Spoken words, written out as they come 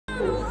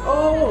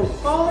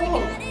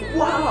Oh,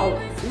 wow,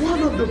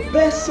 one of the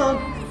best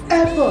songs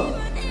ever.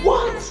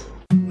 What?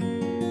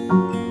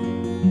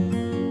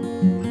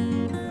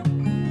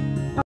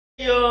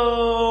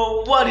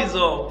 Yo, what is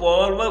up,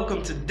 Paul?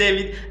 Welcome to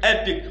David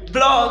Epic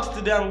Vlogs.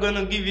 Today I'm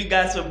gonna give you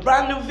guys a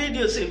brand new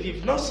video. So if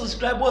you've not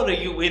subscribed, what are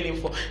you waiting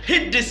for?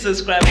 Hit this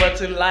subscribe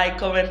button, like,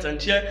 comment,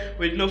 and share.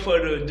 With no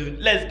further ado,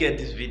 let's get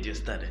this video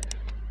started.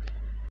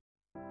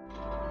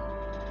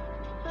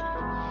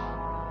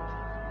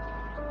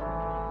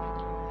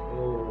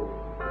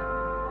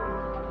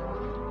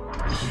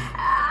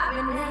 I've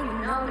been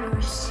hanging on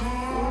your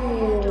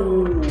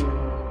shadow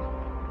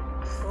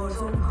for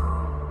so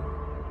long,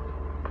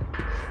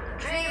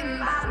 dreaming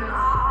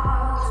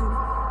about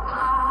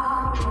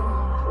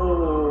tomorrow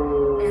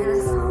and a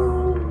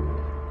song.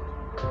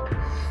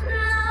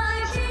 Now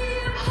I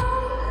keep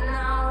holding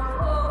out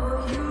for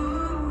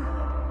you.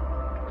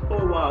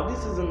 Oh wow,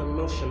 this is an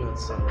emotional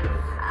song.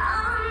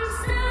 I'm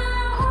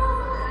still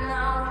holding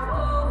out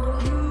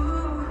for you.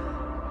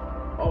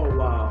 Oh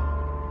wow.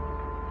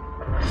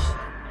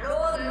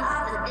 Rolling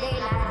out the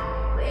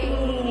daylight,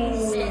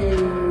 wasting.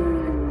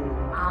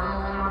 I'm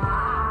on my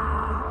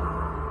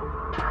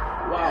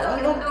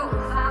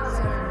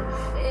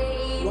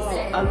Wow,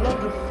 I love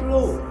the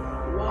flow.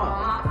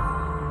 Wow.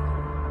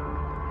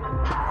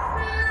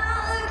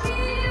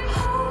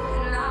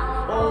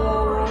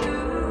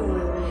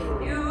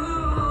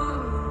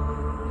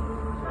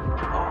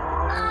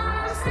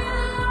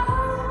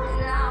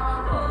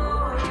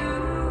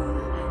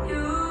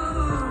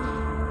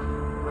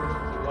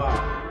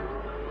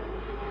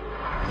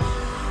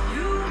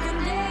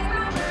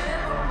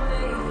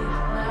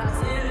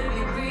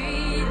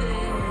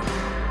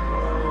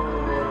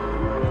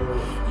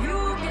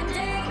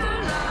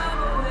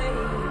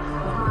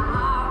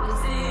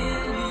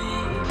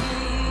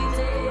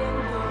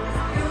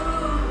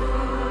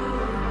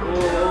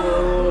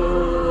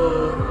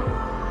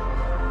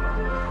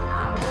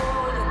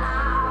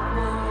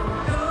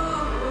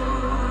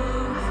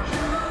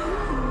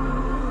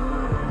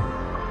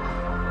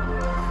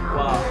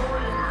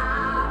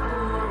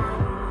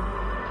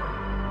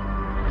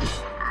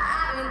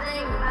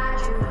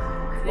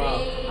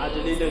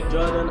 Angelina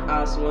Jordan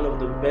has one of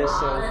the best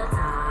songs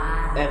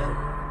ever.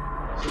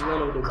 She's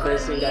one of the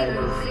best singers I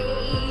know.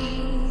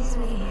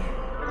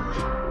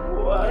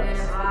 What?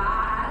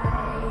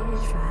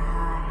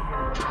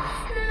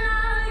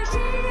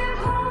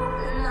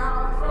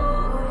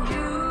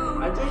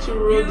 I think she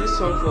wrote this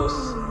song for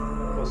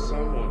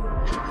someone.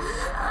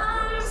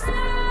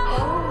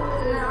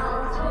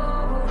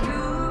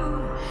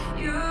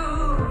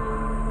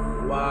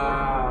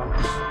 Wow.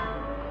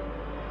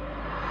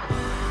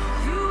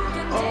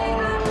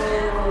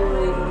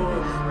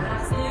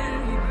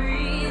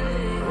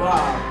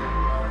 Wow,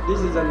 this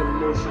is an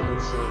emotional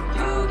song.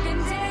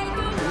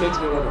 It makes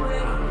me want to cry.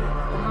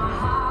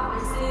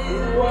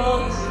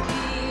 What?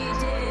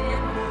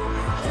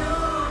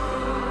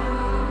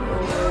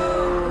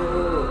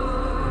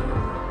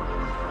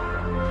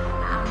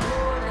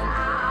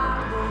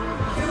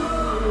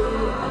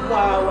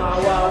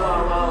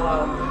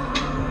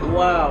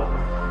 Wow.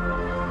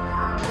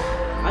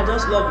 I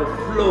just love the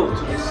flow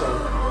to this song.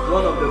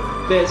 One of the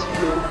best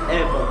flow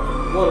ever.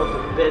 One of the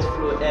best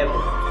flow ever.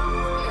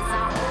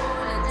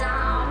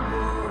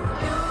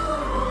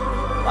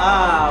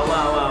 Wow.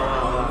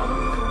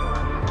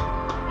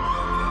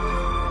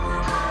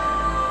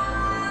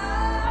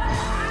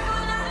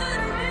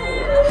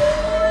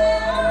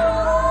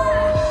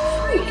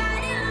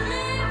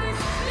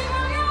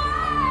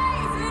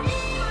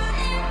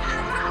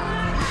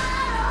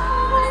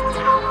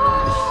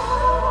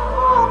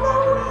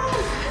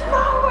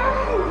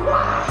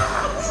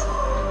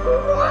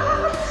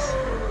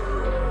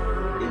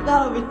 You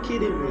gotta be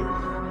kidding me.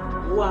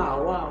 Wow.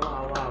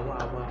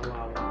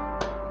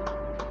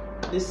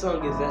 This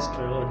song is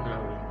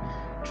extraordinary.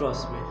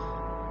 Trust me.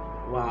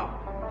 Wow.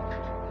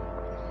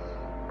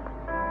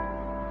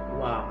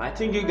 I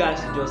think you guys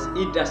should just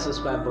hit that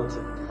subscribe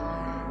button.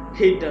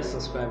 Hit that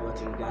subscribe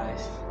button,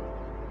 guys.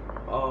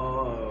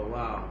 Oh,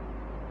 wow.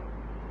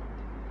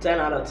 10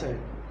 out of 10.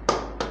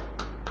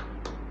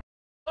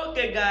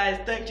 Okay guys,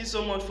 thank you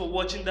so much for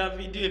watching that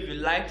video. If you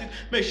liked it,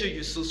 make sure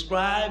you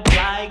subscribe,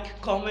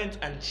 like, comment,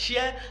 and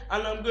share.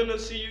 And I'm gonna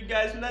see you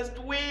guys next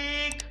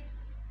week.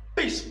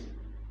 Peace.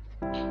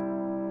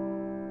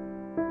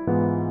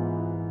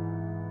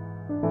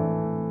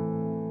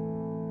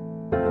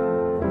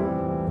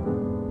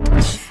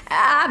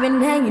 I've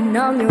been hanging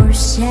on your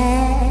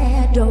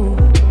shadow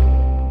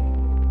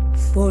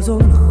for so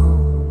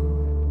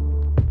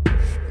long,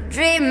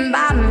 dreaming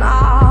about an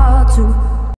all too